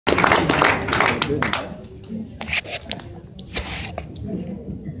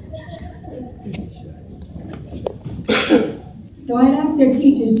So I'd asked their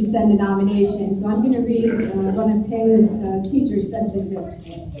teachers to send a nomination, so I'm going to read one of Tayla's teachers sent this in.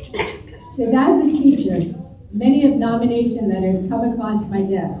 It says, as a teacher, many of nomination letters come across my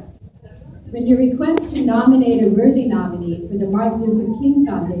desk. When your request to nominate a worthy nominee for the Martin Luther King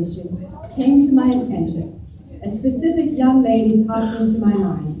Foundation came to my attention, a specific young lady popped into my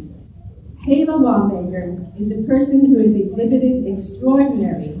mind. Tayla Wambaker is a person who has exhibited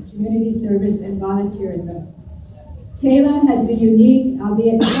extraordinary community service and volunteerism. Tayla has the unique,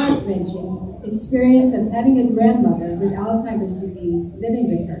 albeit heart-wrenching, experience of having a grandmother with Alzheimer's disease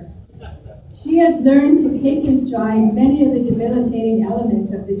living with her. She has learned to take in stride many of the debilitating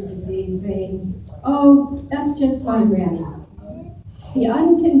elements of this disease, saying, "Oh, that's just my Grammie." The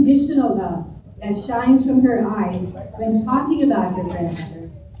unconditional love that shines from her eyes when talking about her grandmother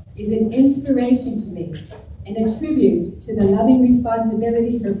is an inspiration to me and a tribute to the loving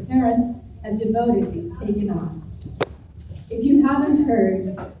responsibility her parents have devotedly taken on. If you haven't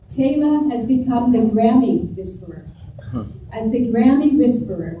heard, Tayla has become the Grammie Whisperer. As the Grammie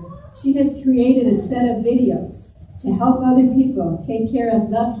Whisperer, she has created a set of videos to help other people take care of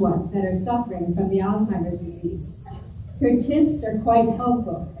loved ones that are suffering from the Alzheimer's disease. Her tips are quite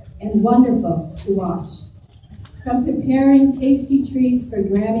helpful and wonderful to watch. From preparing tasty treats for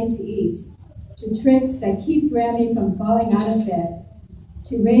Grammie to eat, to tricks that keep Grammie from falling out of bed,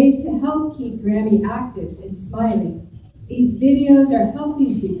 to ways to help keep Grammie active and smiling, these videos are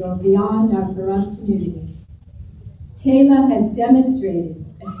helping people beyond our corrupt community. Tayla has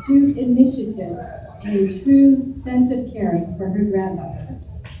demonstrated astute initiative and a true sense of caring for her grandmother.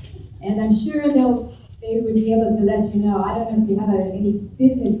 And I'm sure they would be able to let you know. I don't know if you have any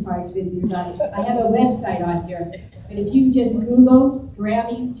business cards with you, but I have a website on here. And if you just Google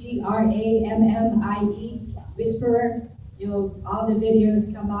Grammie, Grammie, Whisperer, all the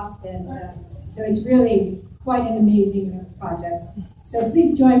videos come up. And so it's really quite an amazing project. So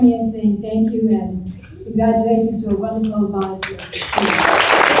please join me in saying thank you and congratulations to a wonderful volunteer.